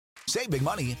Save big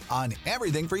money on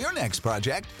everything for your next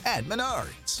project at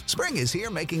Menards. Spring is here,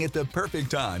 making it the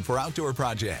perfect time for outdoor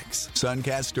projects.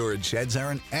 Suncast storage sheds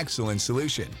are an excellent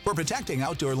solution for protecting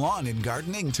outdoor lawn and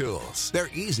gardening tools. They're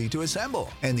easy to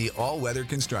assemble, and the all-weather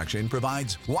construction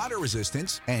provides water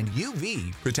resistance and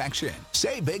UV protection.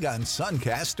 Save big on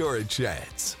Suncast storage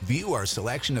sheds. View our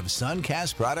selection of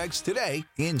Suncast products today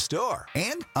in store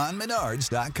and on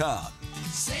Menards.com.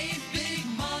 Save big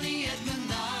money at Menards.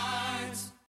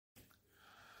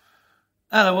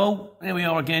 Hello all, here we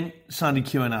are again, Sunday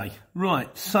Q&A.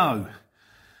 Right, so,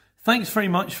 thanks very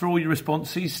much for all your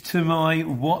responses to my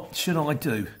what should I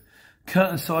do?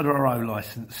 Curtain side or RO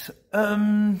licence?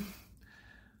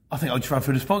 I think I'll try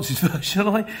for the responses first,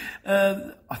 shall I?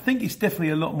 I think it's definitely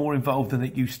a lot more involved than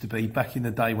it used to be back in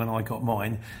the day when I got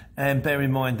mine. And bear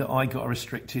in mind that I got a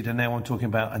restricted and now I'm talking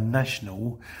about a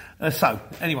national. So,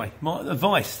 anyway, my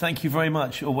advice, thank you very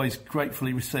much, always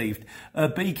gratefully received.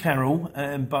 B. Carroll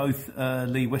and both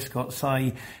Lee Westcott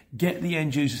say, get the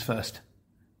end users first.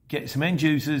 Get some end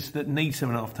users that need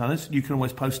 7.5 tonners. You can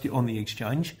always post it on the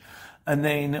exchange. And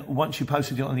then once you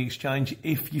posted it on the exchange,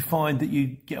 if you find that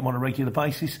you get them on a regular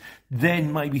basis,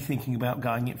 then maybe thinking about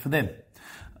going it for them.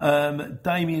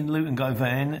 Damien Luton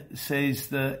Govan says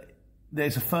that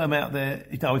there's a firm out there,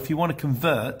 you know, if you want to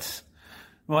convert,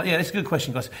 right, yeah, that's a good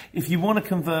question, guys. If you want to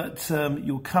convert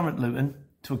your current Luton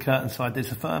to a curtain side,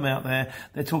 there's a firm out there,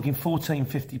 they're talking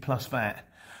 $14.50 plus VAT.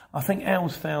 I think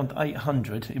ours found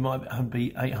 800, it might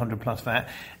be 800 plus VAT.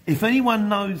 If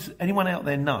anyone out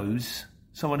there knows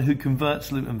someone who converts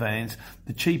Luton vans,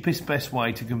 the cheapest, best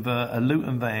way to convert a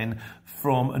Luton van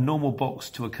from a normal box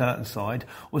to a curtain side,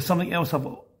 or something else I've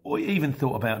even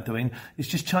thought about doing, is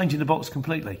just changing the box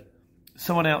completely.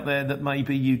 Someone out there that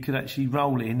maybe you could actually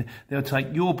roll in, they'll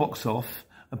take your box off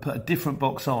and put a different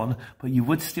box on, but you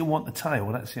would still want the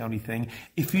tail, that's the only thing.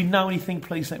 If you know anything,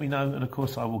 please let me know, and of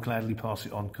course I will gladly pass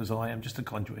it on, because I am just a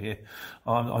conduit here.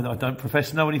 I don't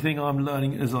profess to know anything, I'm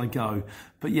learning as I go.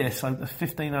 But yeah, so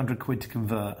 1,500 quid to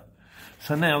convert.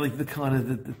 So now the kind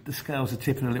of, the scales are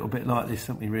tipping a little bit like this,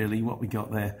 aren't we really, what we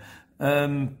got there.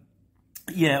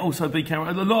 Yeah, also B. Carroll.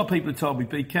 A lot of people have told me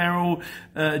B. Carroll,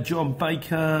 John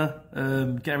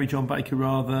Baker, Gary John Baker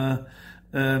rather,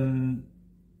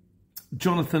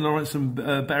 Jonathan Lawrence and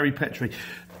Barry Petrie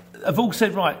have all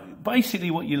said, right, basically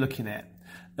what you're looking at,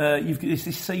 it's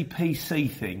this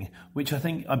CPC thing, which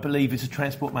I believe is a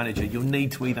transport manager. You'll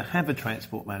need to either have a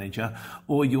transport manager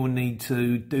or you'll need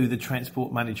to do the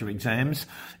transport manager exams.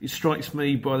 It strikes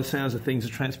me by the sounds of things, the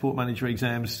transport manager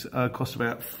exams cost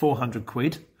about 400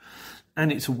 quid,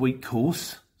 and it's a week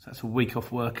course. So that's a week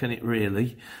off work, isn't it,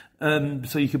 really?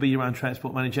 So you could be your own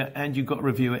transport manager, and you've got to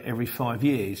review it every 5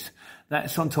 years.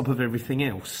 That's on top of everything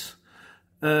else.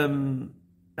 And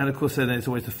of course, then there's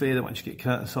always the fear that once you get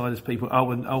curtain side, there's people,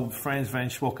 and Franz Van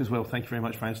Schwock as well. Thank you very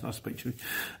much, Franz. Nice to speak to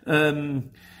you.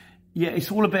 Yeah,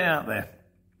 it's all a bit out there.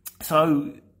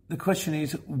 So the question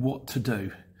is what to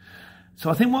do. So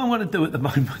I think what I'm going to do at the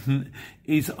moment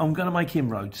is I'm going to make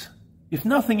inroads. If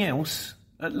nothing else,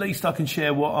 at least I can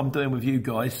share what I'm doing with you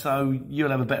guys, so you'll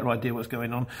have a better idea what's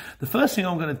going on. The first thing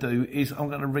I'm going to do is I'm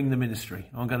going to ring the ministry.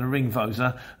 I'm going to ring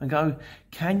VOSA and go,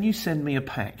 can you send me a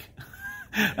pack?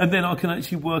 And then I can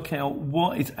actually work out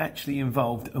what is actually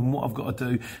involved and what I've got to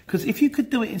do. Because if you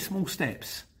could do it in small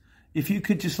steps, if you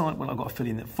could just like, well, I've got to fill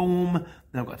in that form,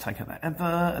 then I've got to take out that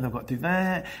advert, and I've got to do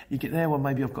that. You get there, well,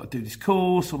 maybe I've got to do this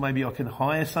course, or maybe I can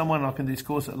hire someone, and I can do this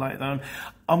course at later on.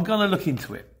 I'm going to look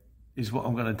into it. Is what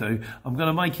I'm going to do. I'm going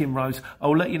to make inroads.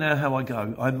 I'll let you know how I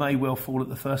go. I may well fall at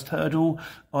the first hurdle.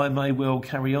 I may well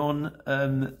carry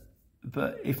on.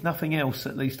 But if nothing else,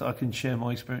 at least I can share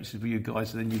my experiences with you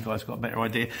guys, and then you guys got a better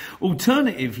idea.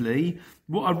 Alternatively,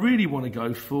 what I really want to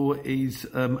go for is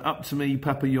Up to Me,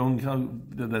 Papa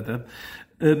Yonko,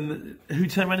 who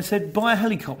turned around and said, buy a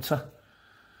helicopter.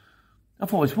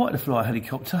 I've always wanted to fly a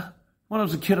helicopter. When I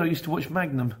was a kid, I used to watch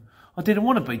Magnum. I didn't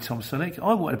want to be Tom Selleck.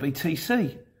 I wanted to be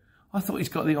TC. I thought he's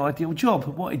got the ideal job.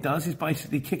 What he does is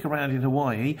basically kick around in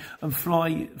Hawaii and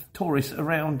fly tourists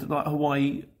around like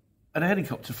Hawaii in a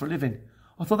helicopter for a living.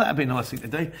 I thought that'd be a nice thing to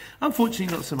do.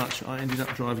 Unfortunately, not so much. I ended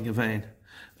up driving a van.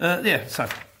 The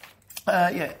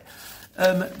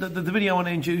video on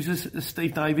end users,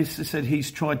 Steve Davis said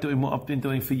he's tried doing what I've been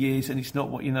doing for years, and it's not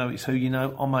what you know, it's who you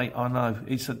know. Oh, mate, I know.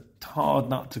 It's a hard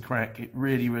nut to crack. It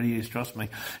really, really is, trust me.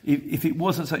 If it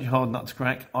wasn't such a hard nut to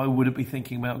crack, I wouldn't be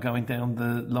thinking about going down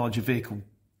the larger vehicle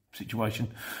situation.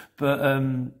 But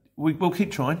we'll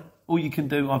keep trying. All you can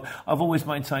do, I've always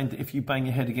maintained that if you bang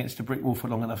your head against a brick wall for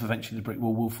long enough, eventually the brick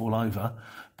wall will fall over.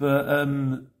 But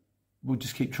we'll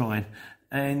just keep trying.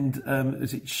 and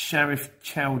is it Sharif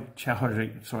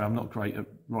Chowdhury? Sorry, I'm not great at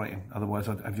writing. Otherwise,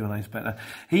 I'd have your names better.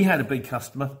 He had a big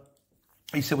customer.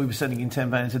 He said we were sending in 10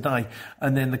 vans a day,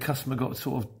 and then the customer got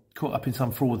sort of caught up in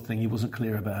some fraud thing. He wasn't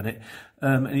clear about it,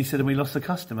 and he said, and we lost the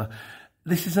customer.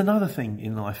 This is another thing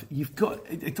in life. You've got,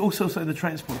 it's also the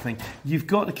transport thing. You've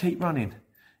got to keep running.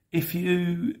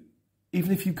 Even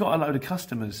if you've got a load of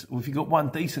customers, or if you've got one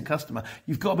decent customer,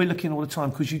 you've got to be looking all the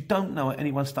time, because you don't know at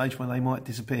any one stage when they might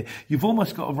disappear. You've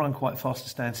almost got to run quite fast to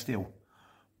stand still.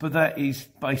 But that is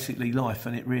basically life,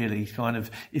 and it really kind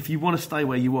of, if you want to stay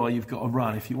where you are, you've got to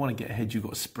run. If you want to get ahead, you've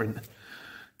got to sprint. It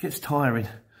gets tiring.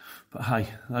 But hey,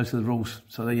 those are the rules.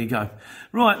 So there you go.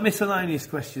 Right, miscellaneous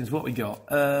questions. What we got?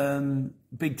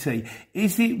 Big T.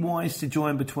 Is it wise to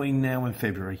join between now and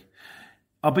February?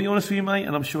 I'll be honest with you, mate,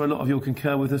 and I'm sure a lot of you will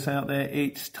concur with us out there.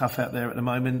 It's tough out there at the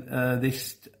moment.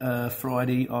 This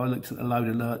Friday, I looked at the load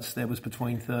alerts. There was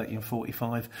between 30 and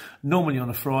 45. Normally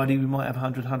on a Friday, we might have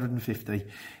 100, 150.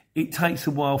 It takes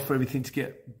a while for everything to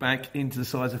get back into the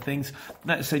size of things.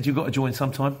 That said, you've got to join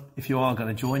sometime if you are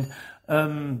going to join.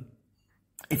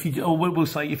 If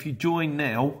you join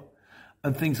now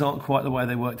and things aren't quite the way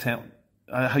they worked out,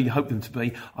 how you hope them to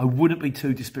be, I wouldn't be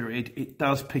too dispirited. It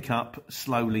does pick up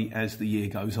slowly as the year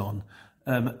goes on,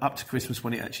 up to Christmas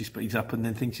when it actually speeds up, and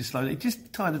then things just slowly. It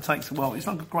just kind of takes a while. It's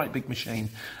like a great big machine.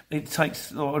 It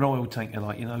takes, or an oil tanker,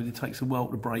 it takes a while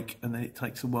to break, and then it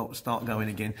takes a while to start going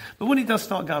again. But when it does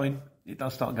start going, it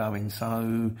does start going.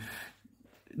 So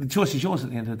the choice is yours at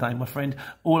the end of the day, my friend.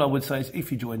 All I would say is,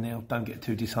 if you join now, don't get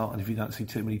too disheartened if you don't see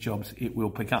too many jobs. It will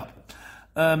pick up.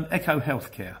 Echo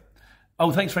Healthcare.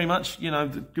 Oh, thanks very much.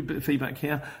 Good bit of feedback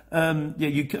here.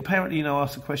 You apparently,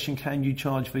 asked the question, can you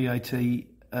charge VAT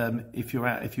if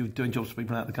you're doing jobs for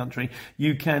people out of the country?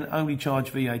 You can only charge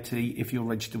VAT if you're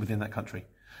registered within that country.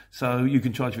 So you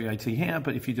can charge VAT here,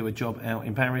 but if you do a job out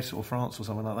in Paris or France or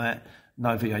something like that,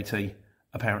 no VAT,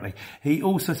 apparently. He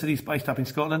also said he's based up in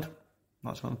Scotland.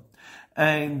 Nice one.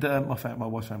 And my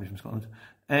wife's family's from Scotland.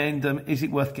 And is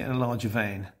it worth getting a larger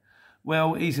van?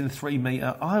 Well, he's in a 3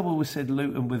 metre. I always said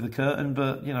Luton with a curtain,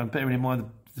 but, bearing in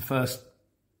mind the first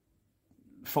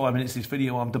 5 minutes of this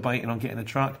video, I'm debating on getting a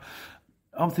truck.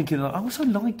 I'm thinking, I also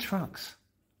like trucks.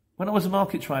 When I was a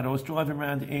market trader, I was driving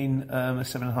around in a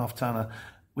 7.5 tonner,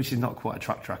 which is not quite a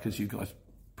truck, as you guys,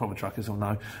 proper truckers will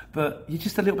know, but you're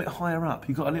just a little bit higher up.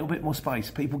 You've got a little bit more space.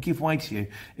 People give way to you.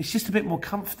 It's just a bit more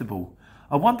comfortable.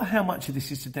 I wonder how much of this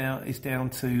is down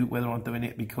to whether I'm doing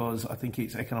it because I think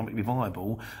it's economically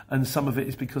viable, and some of it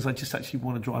is because I just actually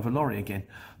want to drive a lorry again,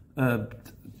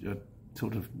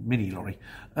 sort of mini lorry.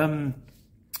 But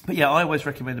yeah, I always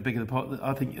recommend a bigger part.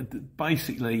 I think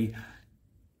basically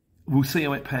we'll see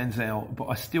how it pans out, but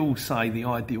I still say the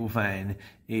ideal van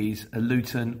is a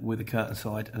Luton with a curtain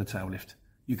side and a tail lift.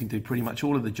 You can do pretty much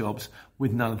all of the jobs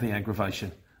with none of the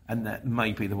aggravation, and that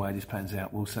may be the way this pans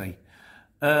out. We'll see.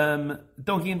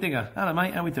 Doggy and Digger. Hello,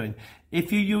 mate. How are we doing?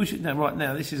 If you use it right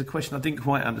now, this is a question I didn't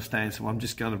quite understand, so I'm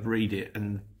just going to read it.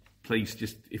 And please,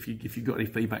 just if you've got any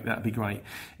feedback, that'd be great.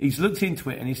 He's looked into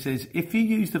it and he says, if you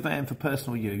use the van for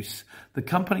personal use, the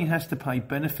company has to pay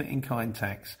benefit in kind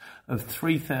tax of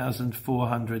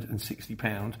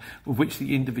 £3,460, of which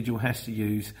the individual has to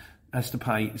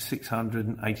pay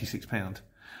 £686.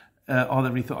 Are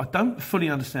there any thoughts? I don't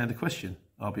fully understand the question,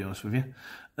 I'll be honest with you.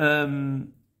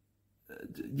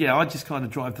 I just kind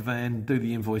of drive the van, do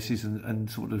the invoices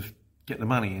and sort of get the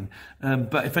money in.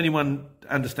 But if anyone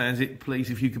understands it, please,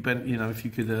 if you could clear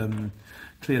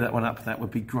that one up, that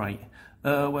would be great.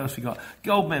 What else we got?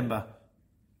 Gold member.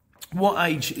 What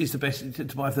age is the best to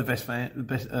buy for the best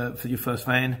van? For your first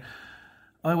van?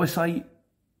 I always say,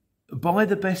 buy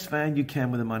the best van you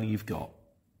can with the money you've got.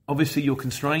 Obviously, you're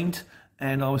constrained,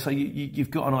 and I would say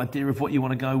you've got an idea of what you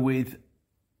want to go with.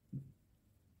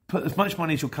 Put as much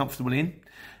money as you're comfortable in,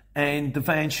 and the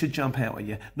van should jump out at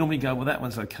you. Normally you go, well, that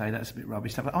one's okay, that's a bit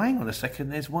rubbish. But hang on a second,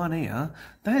 there's one here,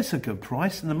 that's a good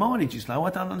price, and the mileage is low. I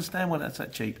don't understand why that's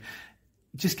that cheap.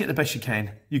 Just get the best you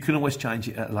can. You can always change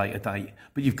it at a later date,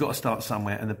 but you've got to start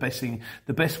somewhere, and the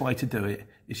best way to do it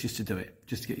is just to do it,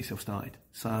 just to get yourself started.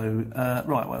 So,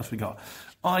 right, what else we got?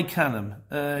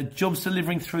 iCallum, jobs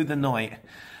delivering through the night.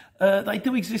 They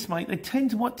do exist, mate.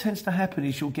 What tends to happen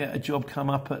is you'll get a job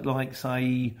come up at, like,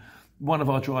 say, one of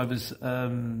our drivers,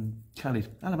 Khalid.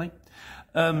 Hello, mate.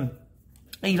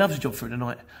 He loves a job through the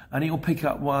night, and he'll pick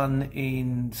up one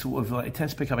in sort of like, it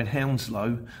tends to pick up in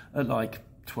Hounslow at like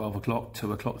 12 o'clock,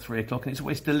 2 o'clock, 3 o'clock, and it's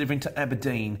always delivering to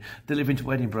Aberdeen, delivering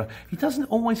to Edinburgh. He doesn't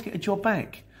always get a job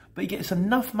back, but he gets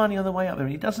enough money on the way up there,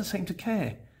 and he doesn't seem to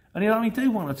care. And he'll only do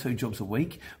 1 or 2 jobs a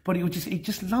week, but he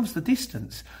just loves the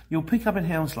distance. You'll pick up in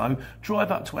Hounslow,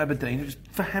 drive up to Aberdeen, just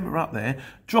hammer up there,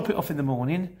 drop it off in the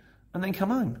morning, and then come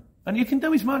home. And you can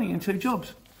do his money in 2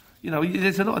 jobs. You know,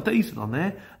 there's a lot of diesel on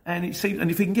there, and if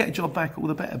he can get a job back, all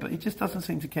the better. But he just doesn't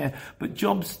seem to care. But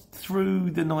jobs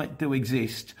through the night do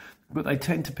exist, but they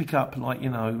tend to pick up like, you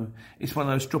know, it's one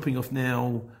of those dropping off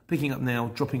now, picking up now,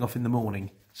 dropping off in the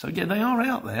morning. So yeah, they are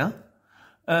out there.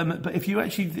 But if you're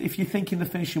thinking of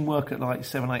finishing work at like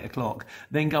 7, 8 o'clock,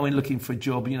 then going looking for a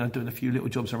job, you know, doing a few little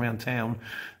jobs around town,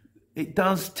 it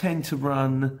does tend to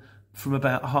run from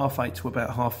about 8:30 to about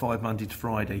 5:30 Monday to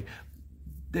Friday.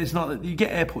 You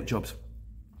get airport jobs,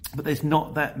 but there's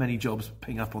not that many jobs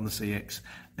ping up on the CX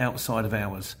outside of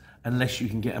hours, unless you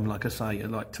can get them, like I say, at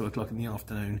like 2 o'clock in the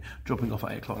afternoon, dropping off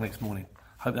at 8 o'clock next morning.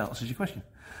 Hope that answers your question.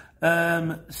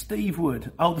 Steve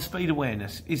Wood, the speed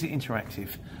awareness, is it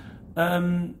interactive?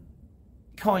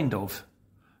 Kind of.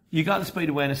 You go to the speed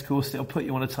awareness course, they'll put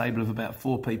you on a table of about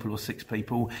 4 people or 6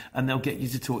 people, and they'll get you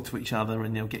to talk to each other,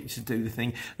 and they'll get you to do the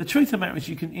thing. The truth of the matter is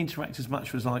you can interact as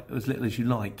much or as little as you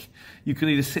like. You can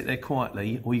either sit there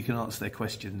quietly or you can answer their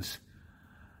questions.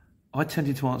 I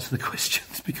tended to answer the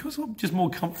questions because I'm just more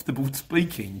comfortable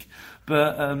speaking.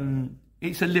 But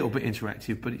it's a little bit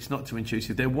interactive, but it's not too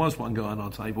intrusive. There was one guy on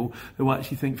our table who I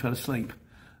actually think fell asleep.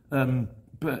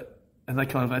 And they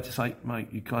kind of had to say, mate,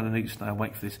 you kind of need to stay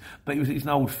awake for this. But he's an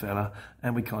old fella,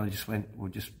 and we kind of just went, we'll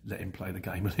just let him play the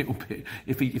game a little bit.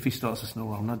 If he starts to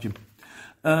snore, I'll nudge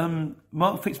him.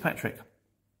 Mark Fitzpatrick.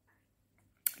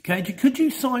 Okay, could you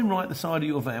sign right the side of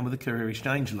your van with the Courier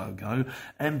Exchange logo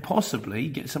and possibly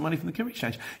get some money from the Courier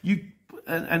Exchange?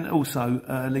 And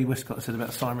also, Lee Westcott said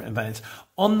about sign written vans.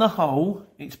 On the whole,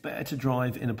 it's better to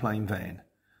drive in a plain van,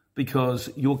 because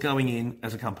you're going in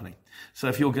as a company. So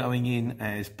if you're going in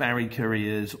as Barry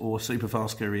Couriers or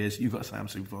Superfast Couriers, you've got to say I'm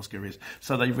Superfast Couriers.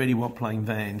 So they really want plain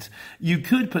vans. You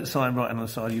could put sign writing on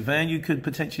the side of your van. You could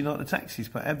potentially, like the taxis,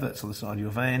 put adverts on the side of your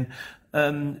van.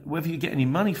 Whether you get any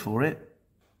money for it,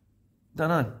 don't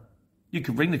know. You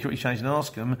could ring the Courier Exchange and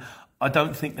ask them. I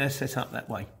don't think they're set up that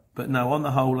way. But no, on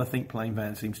the whole, I think plain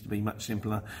van seems to be much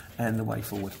simpler and the way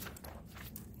forward.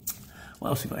 What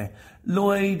else have we got here?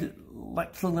 Lloyd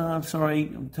Laxland,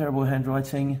 sorry, terrible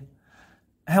handwriting.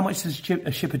 How much does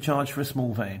a shipper charge for a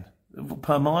small van?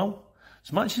 Per mile?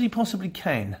 As much as he possibly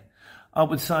can. I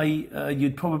would say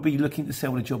you'd probably be looking to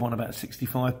sell the job on about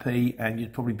 65p, and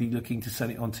you'd probably be looking to sell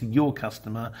it on to your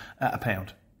customer at £1.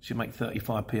 So you make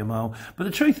 35p a mile. But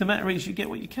the truth of the matter is you get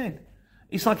what you can.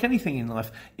 It's like anything in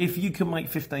life. If you can make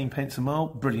 15 pence a mile,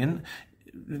 brilliant.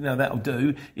 You know, that'll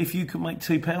do. If you can make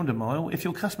 £2 a mile, if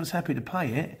your customer's happy to pay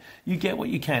it, you get what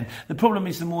you can. The problem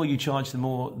is the more you charge, the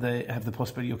more they have the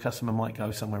possibility your customer might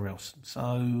go somewhere else.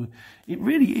 So it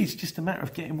really is just a matter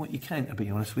of getting what you can, to be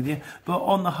honest with you. But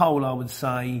on the whole, I would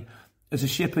say as a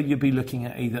shipper, you'd be looking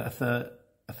at either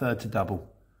a third to double.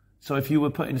 So if you were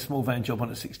putting a small van job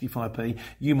on at 65p,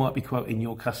 you might be quoting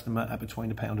your customer at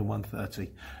between £1 and £1.30.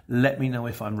 Let me know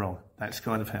if I'm wrong. That's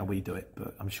kind of how we do it,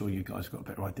 but I'm sure you guys have got a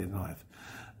better idea than I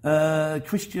have.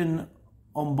 Christian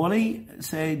Omboli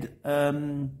said,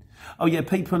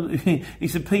 people, he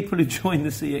said people who join the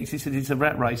CX, he said it's a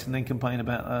rat race and then complain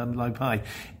about low pay.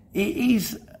 It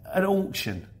is an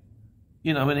auction.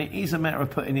 You know, and it is a matter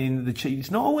of putting in the cheap. It's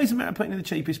not always a matter of putting in the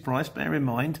cheapest price, bear in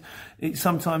mind. It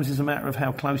sometimes is a matter of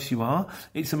how close you are.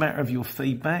 It's a matter of your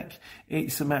feedback.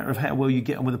 It's a matter of how well you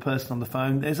get on with the person on the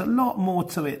phone. There's a lot more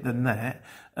to it than that.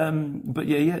 But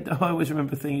yeah, I always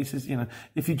remember thinking, he says, you know,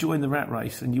 if you join the rat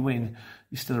race and you win,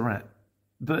 you're still a rat.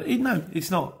 But no, it's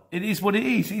not. It is what it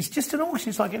is. It's just an auction.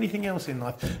 It's like anything else in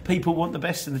life. People want the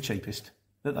best and the cheapest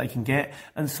that they can get.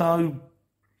 And so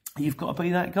you've got to be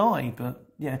that guy. But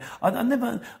yeah, I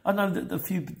know that a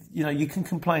few, you know, you can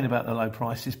complain about the low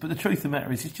prices, but the truth of the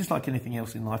matter is it's just like anything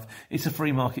else in life. It's a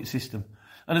free market system.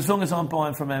 And as long as I'm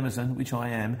buying from Amazon, which I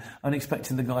am, and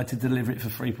expecting the guy to deliver it for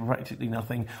free for practically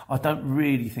nothing, I don't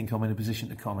really think I'm in a position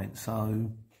to comment.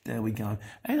 So there we go.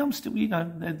 And I'm still, you know,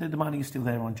 the money is still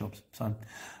there on jobs. So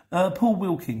Paul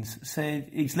Wilkins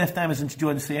said he's left Amazon to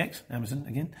join the CX. Amazon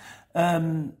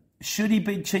again. Should he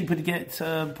bid cheaper to get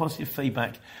positive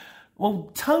feedback?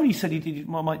 Well, Tony said he did.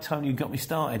 My mate Tony, who got me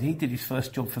started, he did his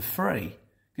first job for free.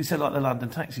 He said like the London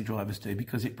taxi drivers do,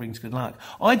 because it brings good luck.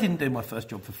 I didn't do my first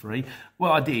job for free.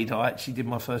 Well, I did. I actually did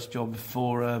my first job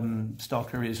for Star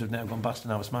Couriers who've now gone bust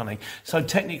and owe us money. So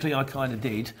technically I kind of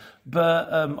did,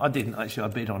 but I didn't actually. I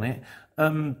bid on it.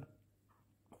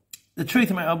 The truth of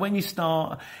the matter, when you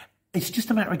start, it's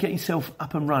just a matter of getting yourself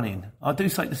up and running. I do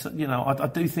say this, you know, I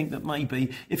do think that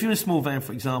maybe if you're in a small van,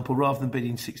 for example, rather than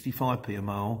bidding 65p a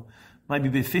mile, maybe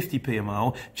bid 50p a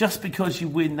mile, just because you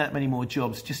win that many more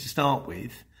jobs just to start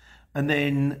with, and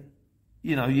then,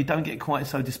 you know, you don't get quite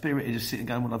so dispirited of sitting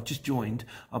going, well, I've just joined,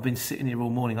 I've been sitting here all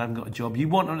morning, I haven't got a job. You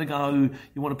want them to go,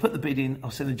 you want to put the bid in,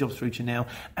 I'll send the jobs through to you now.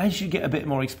 As you get a bit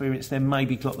more experience, then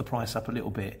maybe clock the price up a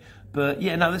little bit. But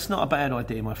yeah, no, that's not a bad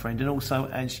idea, my friend. And also,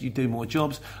 as you do more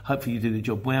jobs, hopefully you do the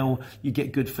job well, you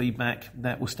get good feedback,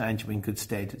 that will stand you in good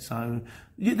stead. So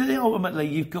ultimately,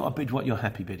 you've got to bid what you're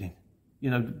happy bidding.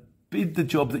 You know, bid the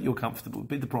job that you're comfortable,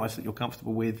 bid the price that you're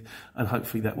comfortable with, and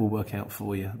hopefully that will work out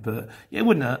for you. But yeah, it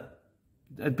wouldn't hurt.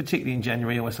 Particularly in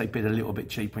January, I always say bid a little bit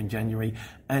cheaper in January.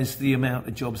 As the amount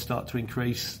of jobs start to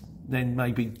increase, then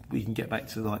maybe we can get back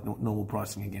to like normal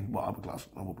pricing again. Well, upper class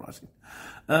normal pricing.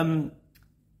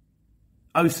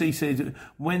 OC said,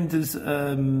 when do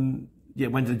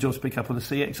the jobs pick up on the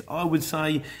CX? I would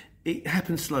say it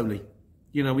happens slowly.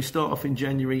 You know, we start off in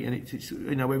January and it's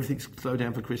you know, everything's slowed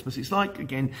down for Christmas. It's like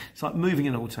moving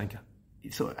an oil tanker.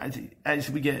 So as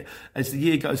the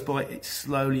year goes by, it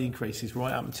slowly increases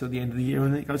right up until the end of the year,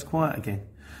 and then it goes quiet again.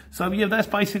 So yeah, that's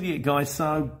basically it, guys.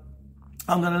 So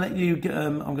I'm going to let you.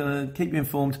 I'm going to keep you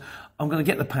informed. I'm going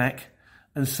to get the pack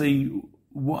and see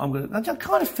what I'm going to. I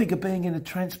kind of figure being in the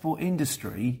transport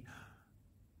industry,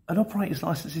 an operator's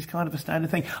license is kind of a standard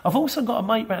thing. I've also got a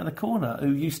mate round the corner who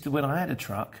used to, when I had a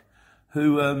truck,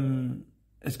 who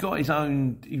has got his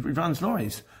own. He runs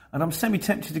lorries. And I'm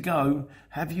semi-tempted to go,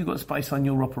 have you got space on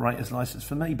your operator's licence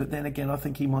for me? But then again, I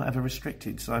think he might have a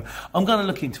restricted. So I'm going to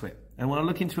look into it. And when I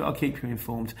look into it, I'll keep you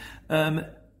informed. In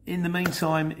the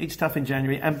meantime, it's tough in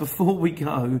January. And before we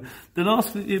go, the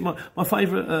last, my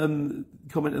favourite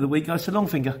comment of the week goes to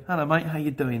Longfinger. Hello, mate. How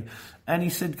you doing? And he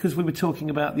said, because we were talking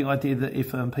about the idea that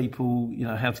if people, you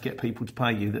know, how to get people to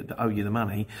pay you that owe you the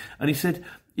money. And he said,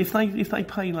 if they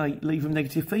pay late, leave them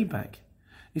negative feedback.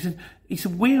 He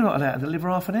said, we're not allowed to deliver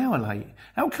half an hour late.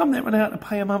 How come they're allowed to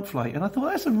pay a month late? And I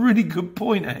thought, that's a really good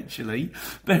point, actually,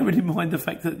 bearing in mind the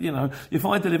fact that, you know, if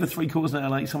I deliver 3/4 of an hour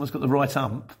late, someone's got the right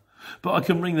ump. But I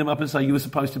can ring them up and say, you were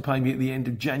supposed to pay me at the end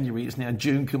of January. It's now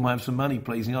June. Can I have some money,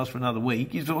 please? And ask for another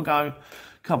week. You sort of go,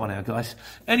 come on now, guys.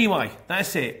 Anyway,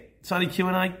 that's it. It's only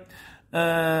Q&A.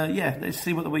 Yeah, let's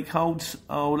see what the week holds.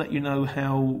 I'll let you know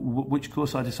which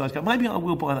course I decide to go. Maybe I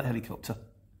will buy that helicopter.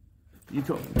 You've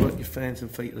got to work your fans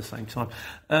and feet at the same time.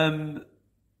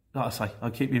 Like I say, I'll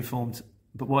keep you informed.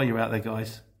 But while you're out there,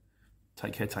 guys,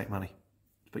 take care, take money.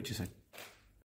 Speak to you soon.